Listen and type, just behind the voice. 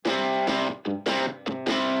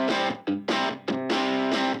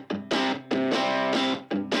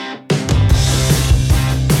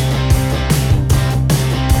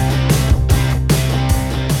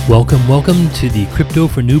Welcome to the Crypto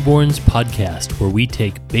for Newborns podcast, where we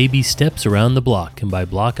take baby steps around the block, and by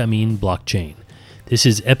block I mean blockchain. This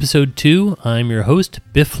is episode 2. I'm your host,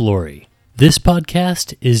 Biff Laurie. This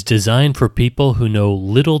podcast is designed for people who know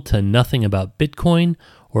little to nothing about Bitcoin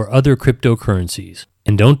or other cryptocurrencies.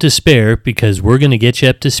 And don't despair, because we're going to get you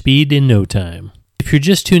up to speed in no time. If you're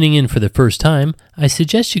just tuning in for the first time, I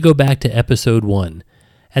suggest you go back to episode 1.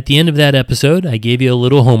 At the end of that episode, I gave you a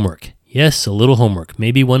little homework. Yes, a little homework.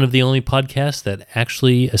 Maybe one of the only podcasts that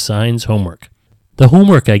actually assigns homework. The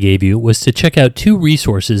homework I gave you was to check out 2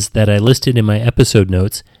 resources that I listed in my episode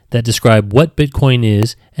notes that describe what Bitcoin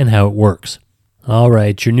is and how it works. All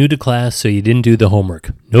right, you're new to class, so you didn't do the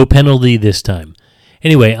homework. No penalty this time.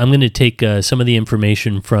 Anyway, I'm going to take some of the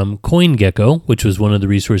information from CoinGecko, which was one of the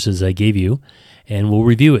resources I gave you, and we'll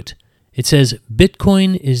review it. It says,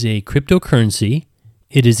 Bitcoin is a cryptocurrency.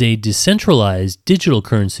 It is a decentralized digital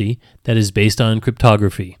currency that is based on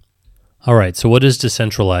cryptography. All right, so what does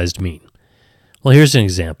decentralized mean? Well, here's an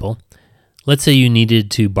example. Let's say you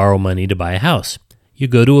needed to borrow money to buy a house. You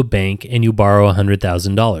go to a bank and you borrow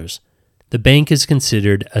 $100,000. The bank is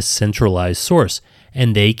considered a centralized source,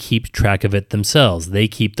 and they keep track of it themselves. They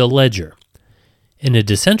keep the ledger. In a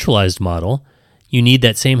decentralized model, you need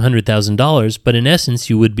that same $100,000, but in essence,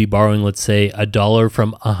 you would be borrowing, let's say, $1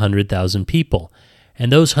 from 100,000 people.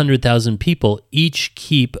 And those 100,000 people each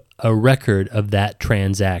keep a record of that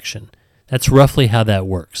transaction. That's roughly how that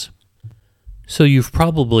works. So you've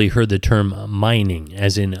probably heard the term mining,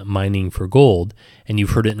 as in mining for gold, and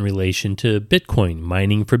you've heard it in relation to Bitcoin,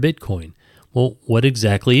 mining for Bitcoin. Well, what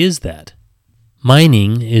exactly is that?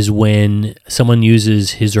 Mining is when someone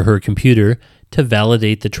uses his or her computer to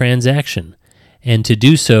validate the transaction. And to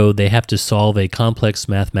do so, they have to solve a complex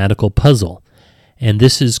mathematical puzzle. And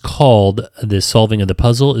this is called, the solving of the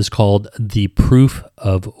puzzle is called the proof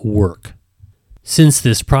of work. Since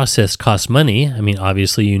this process costs money,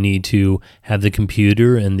 obviously you need to have the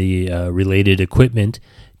computer and the related equipment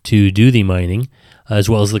to do the mining, as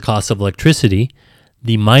well as the cost of electricity.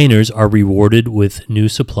 The miners are rewarded with new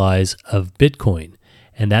supplies of Bitcoin,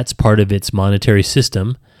 and that's part of its monetary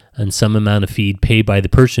system and some amount of fee paid by the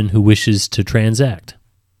person who wishes to transact.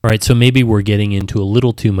 All right, so maybe we're getting into a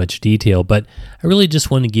little too much detail, but I really just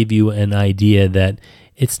want to give you an idea that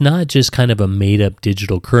it's not just kind of a made-up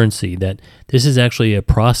digital currency, that this is actually a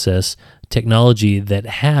process, technology that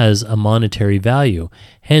has a monetary value.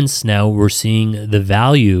 Hence, now we're seeing the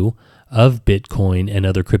value of Bitcoin and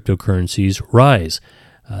other cryptocurrencies rise.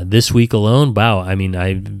 This week alone, wow,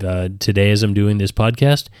 today as I'm doing this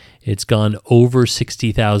podcast, it's gone over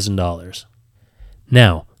 $60,000.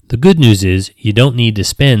 Now, the good news is you don't need to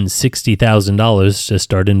spend $60,000 to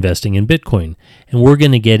start investing in Bitcoin, and we're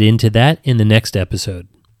going to get into that in the next episode.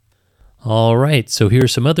 All right, so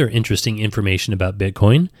here's some other interesting information about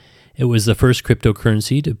Bitcoin. It was the first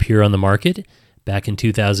cryptocurrency to appear on the market back in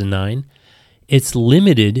 2009. It's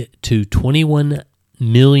limited to 21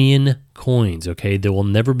 million coins, okay? There will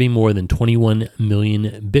never be more than 21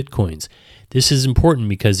 million Bitcoins. This is important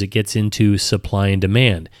because it gets into supply and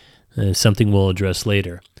demand, something we'll address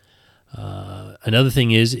later. Another thing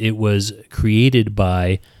is it was created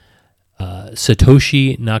by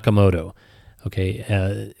Satoshi Nakamoto.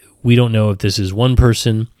 Okay, we don't know if this is one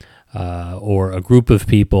person or a group of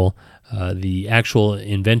people. The actual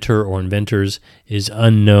inventor or inventors is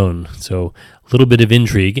unknown. So a little bit of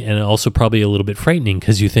intrigue, and also probably a little bit frightening,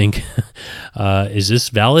 because you think, is this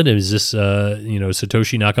valid? Is this,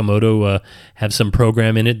 Satoshi Nakamoto have some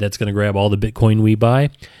program in it that's going to grab all the Bitcoin we buy?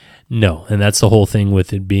 No, and that's the whole thing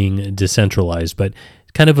with it being decentralized, but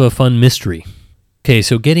kind of a fun mystery. Okay,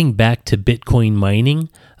 so getting back to Bitcoin mining,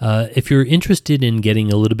 if you're interested in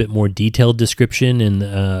getting a little bit more detailed description and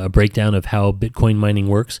a breakdown of how Bitcoin mining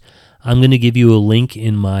works, I'm going to give you a link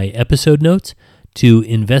in my episode notes to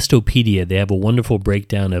Investopedia. They have a wonderful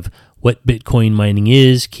breakdown of what Bitcoin mining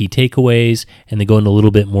is, key takeaways, and they go into a little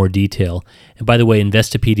bit more detail. And by the way,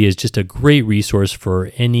 Investopedia is just a great resource for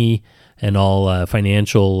any and all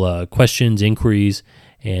financial questions, inquiries,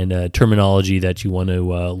 and terminology that you want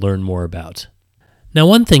to learn more about. Now,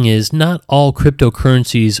 one thing is, not all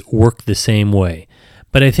cryptocurrencies work the same way,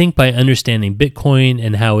 but I think by understanding Bitcoin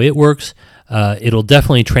and how it works, it'll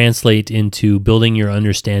definitely translate into building your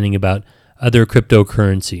understanding about other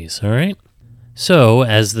cryptocurrencies, all right? So,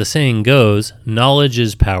 as the saying goes, knowledge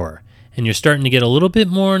is power, and you're starting to get a little bit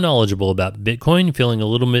more knowledgeable about Bitcoin, feeling a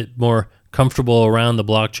little bit more comfortable around the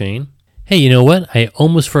blockchain. Hey, you know what? I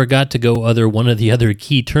almost forgot to go one of the other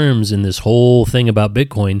key terms in this whole thing about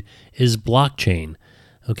Bitcoin is blockchain.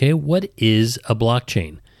 Okay, what is a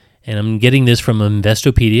blockchain? And I'm getting this from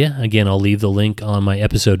Investopedia. Again, I'll leave the link on my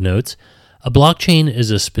episode notes. A blockchain is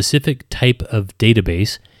a specific type of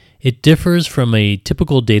database. It differs from a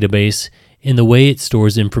typical database in the way it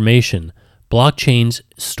stores information. Blockchains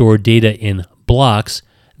store data in blocks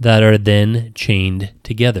that are then chained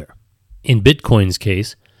together. In Bitcoin's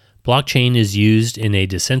case, blockchain is used in a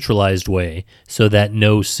decentralized way so that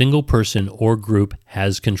no single person or group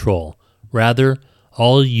has control. Rather,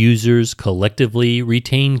 all users collectively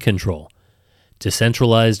retain control.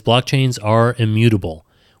 Decentralized blockchains are immutable,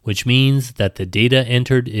 which means that the data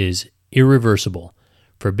entered is irreversible.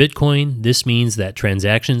 For Bitcoin, this means that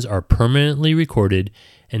transactions are permanently recorded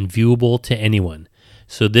and viewable to anyone.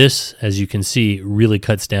 So this, as you can see, really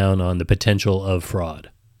cuts down on the potential of fraud.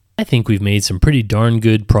 I think we've made some pretty darn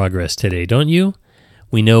good progress today, don't you?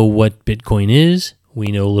 We know what Bitcoin is, we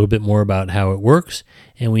know a little bit more about how it works,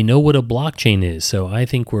 and we know what a blockchain is. So I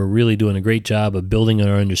think we're really doing a great job of building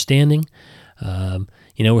our understanding.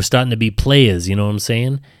 We're starting to be players, you know what I'm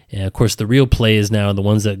saying? And of course, the real players now are the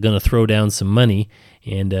ones that are going to throw down some money.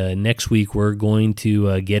 And next week, we're going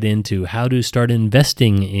to get into how to start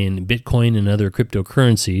investing in Bitcoin and other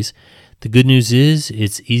cryptocurrencies. The good news is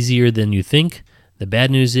it's easier than you think. The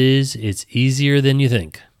bad news is it's easier than you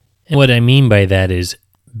think. And what I mean by that is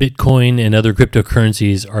Bitcoin and other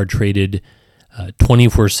cryptocurrencies are traded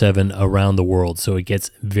 24/7 around the world. So it gets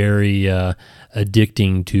very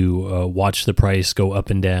addicting to watch the price go up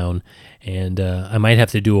and down. And I might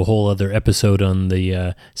have to do a whole other episode on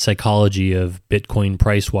the psychology of Bitcoin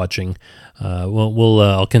price watching.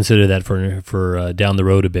 I'll consider that for down the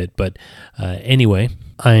road a bit. But anyway,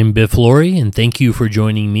 I'm Biff Laurie, and thank you for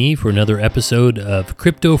joining me for another episode of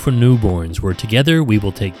Crypto for Newborns, where together we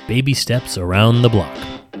will take baby steps around the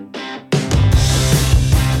block.